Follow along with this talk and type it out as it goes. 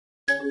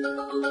In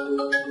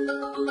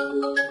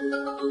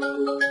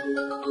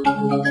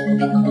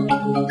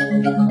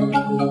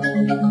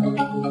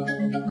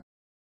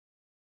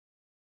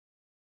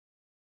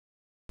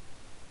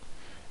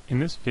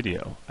this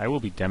video, I will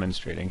be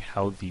demonstrating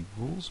how the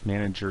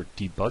RulesManager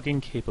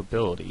debugging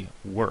capability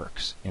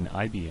works in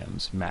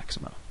IBM's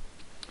Maximo.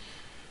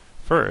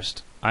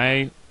 First,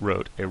 I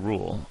wrote a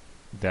rule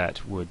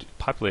that would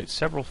populate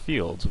several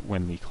fields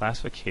when the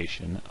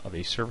classification of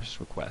a service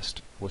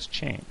request was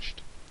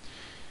changed.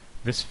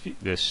 This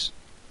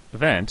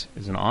event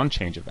is an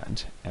onChange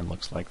event and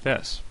looks like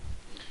this.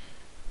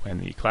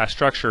 When the class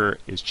structure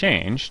is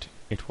changed,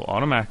 it will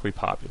automatically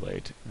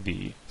populate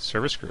the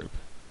service group,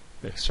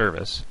 the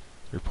service,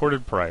 the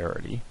reported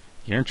priority,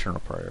 the internal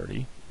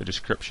priority, the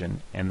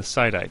description, and the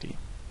site ID.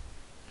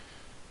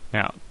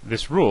 Now,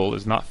 this rule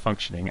is not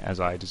functioning as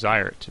I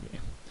desire it to be.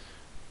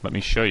 Let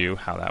me show you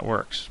how that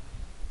works.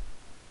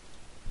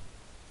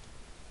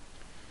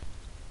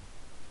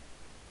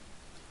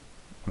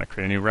 When I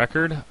create a new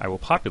record, I will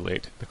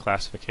populate the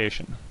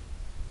classification.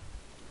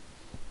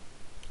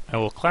 I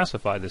will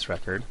classify this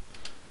record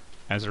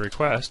as a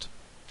request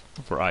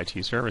for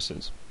IT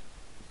services.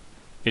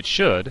 It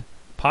should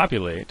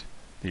populate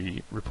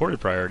the reported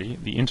priority,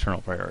 the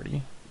internal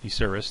priority, the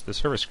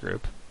service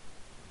group,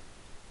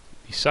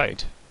 the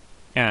site,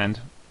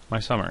 and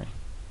my summary.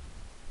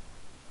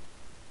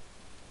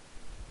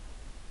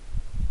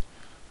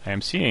 I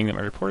am seeing that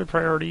my reported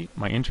priority,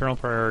 my internal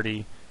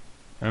priority,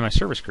 and my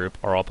service group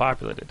are all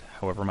populated.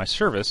 However, my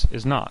service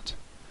is not.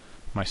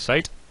 My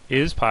site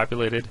is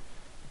populated,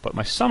 but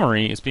my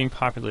summary is being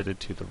populated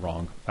to the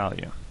wrong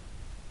value.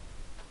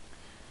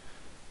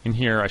 In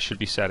here, I should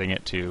be setting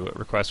it to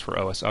request for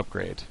OS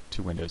upgrade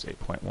to Windows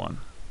 8.1.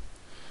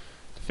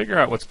 To figure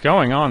out what's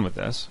going on with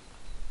this,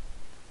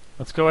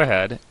 let's go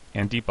ahead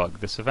and debug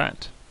this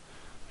event.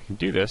 I can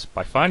do this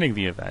by finding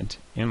the event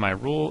in my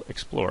Rule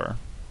Explorer,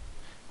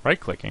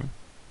 right-clicking,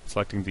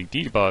 selecting the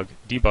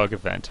Debug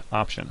Event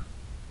option.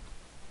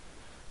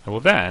 I will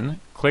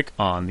then click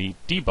on the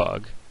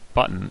Debug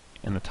button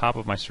in the top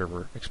of my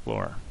Server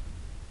Explorer.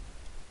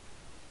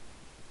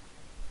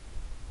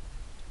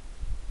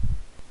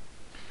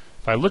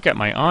 If I look at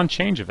my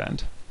onChange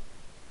event,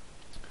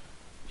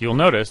 you'll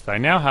notice that I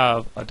now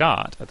have a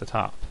dot at the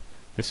top.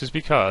 This is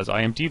because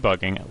I am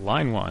debugging at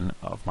line 1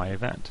 of my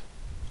event.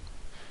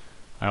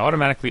 I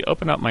automatically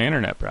open up my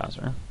internet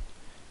browser,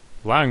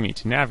 allowing me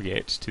to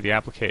navigate to the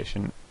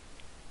application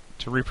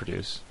to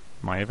reproduce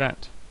my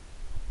event.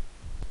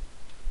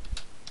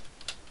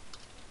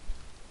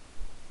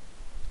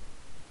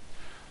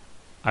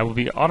 I will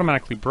be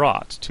automatically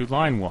brought to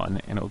line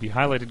 1 and it will be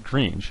highlighted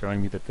green,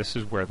 showing me that this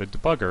is where the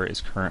debugger is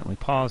currently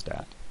paused at.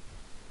 At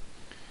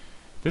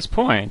this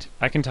point,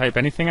 I can type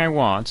anything I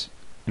want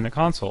in the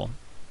console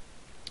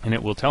and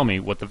it will tell me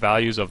what the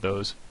values of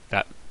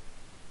that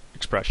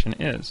expression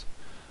is.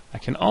 I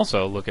can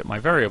also look at my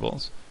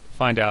variables to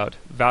find out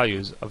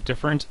values of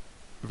different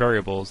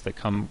variables that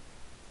come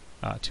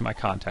to my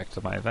context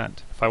of my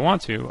event. If I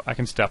want to, I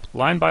can step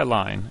line by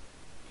line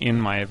in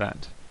my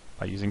event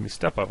by using the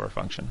stepover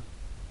function.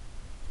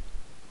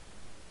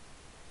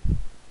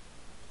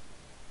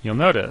 You'll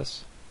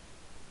notice,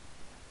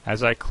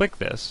 as I click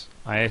this,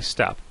 I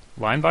step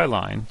line by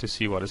line to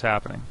see what is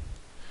happening.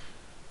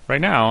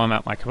 Right now, I'm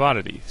at my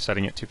commodity,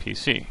 setting it to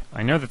PC.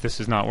 I know that this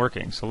is not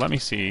working, so let me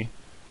see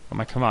what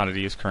my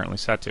commodity is currently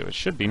set to. It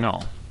should be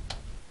null.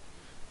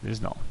 It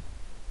is null.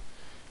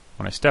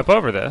 When I step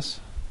over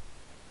this,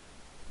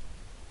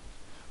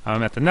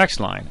 I'm at the next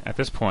line. At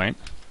this point,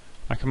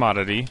 my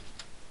commodity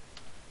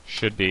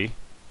should be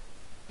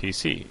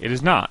PC. It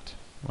is not.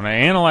 When I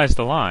analyze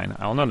the line,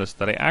 I'll notice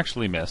that I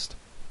actually missed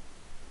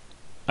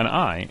an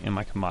I in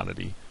my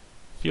commodity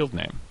field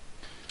name.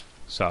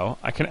 So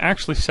I can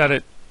actually set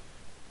it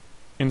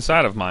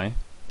inside of my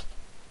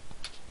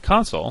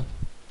console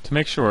to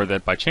make sure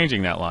that by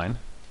changing that line,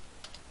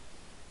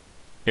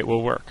 it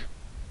will work.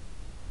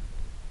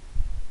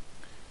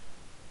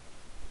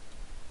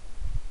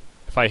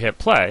 If I hit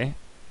play,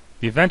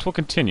 the event will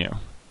continue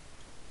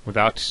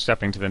without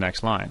stepping to the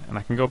next line, and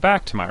I can go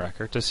back to my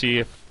record to see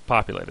if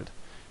populated.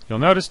 You'll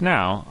notice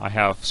now I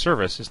have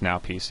service is now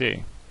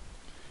PC.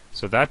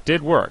 So that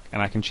did work, and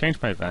I can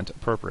change my event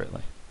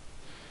appropriately.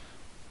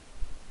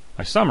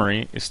 My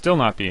summary is still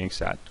not being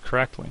set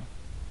correctly.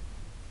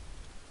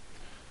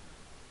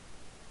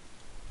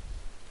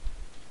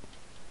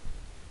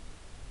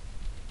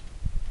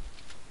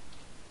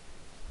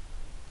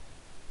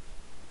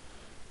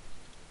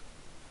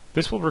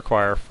 This will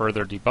require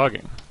further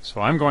debugging, so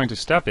I'm going to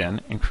step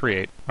in and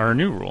create our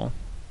new rule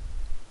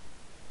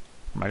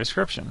for my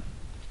description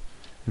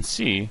and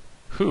see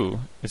who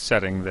is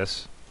setting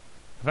this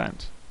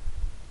event.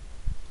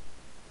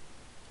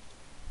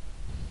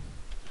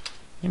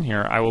 In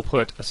here, I will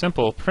put a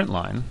simple print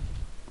line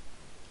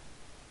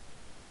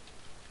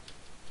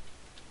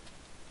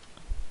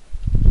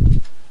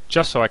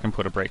just so I can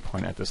put a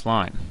breakpoint at this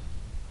line.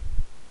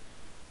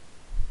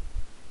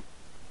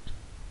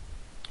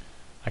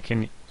 I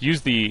can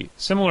use the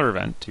similar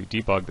event to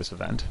debug this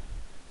event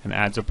and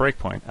adds a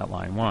breakpoint at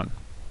line 1.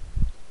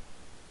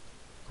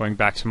 going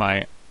back to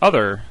my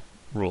other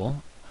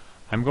rule,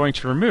 I'm going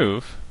to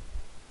remove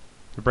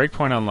the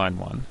breakpoint on line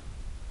 1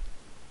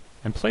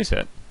 and place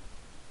it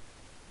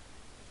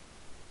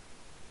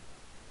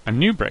a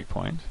new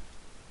breakpoint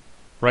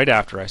right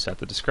after I set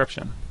the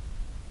description.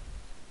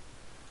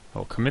 I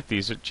will commit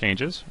these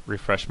changes,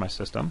 refresh my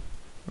system,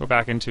 go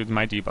back into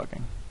my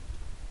debugging.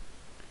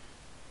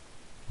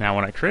 Now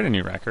when I create a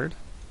new record,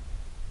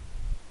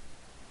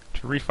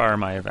 to refire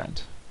my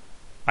event,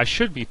 I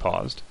should be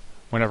paused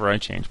whenever I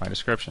change my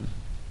description.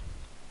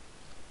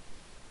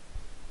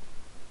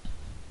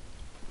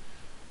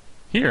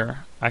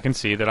 Here, I can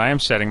see that I am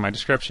setting my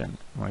description.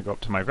 When I go up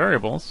to my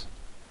variables,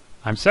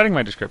 I'm setting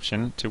my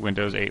description to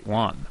Windows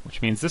 8.1,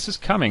 which means this is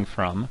coming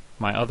from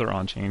my other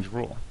onChange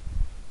rule.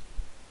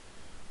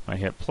 When I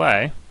hit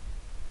play,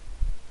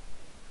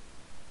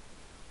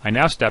 I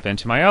now step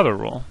into my other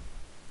rule,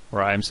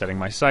 where I am setting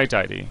my site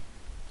ID.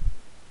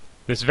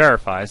 This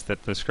verifies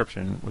that the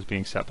description was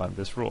being set by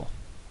this rule.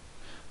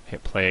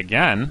 Hit play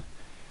again,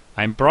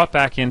 I'm brought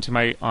back into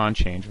my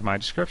onChange of my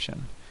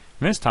description.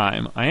 And this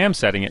time, I am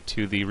setting it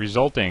to the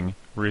resulting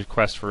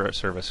request for a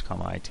service,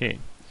 IT.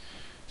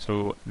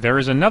 So there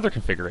is another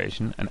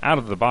configuration, an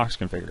out-of-the-box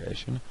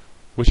configuration,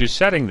 which is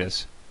setting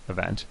this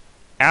event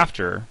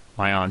after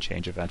my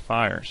onChange event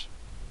fires.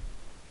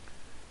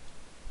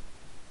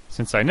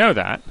 Since I know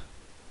that,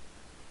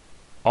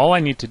 all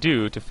I need to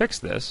do to fix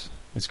this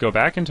is go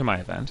back into my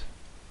event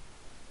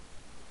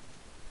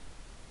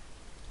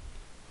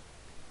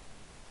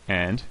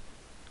and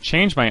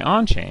change my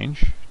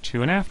onChange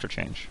to an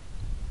afterChange.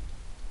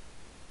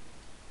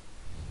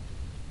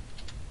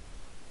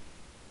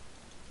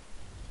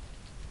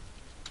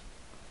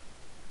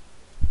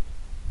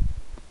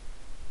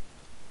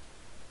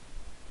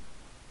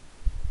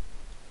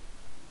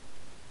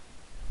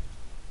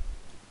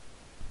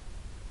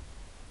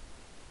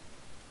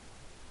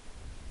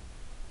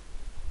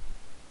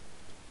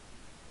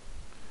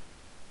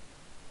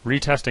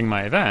 Retesting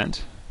my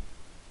event,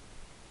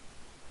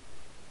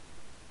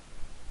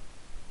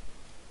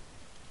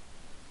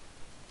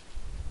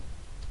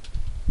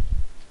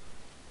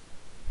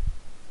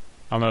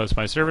 I'll notice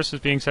my service is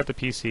being set to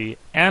PC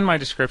and my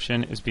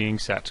description is being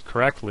set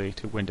correctly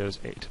to Windows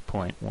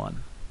 8.1.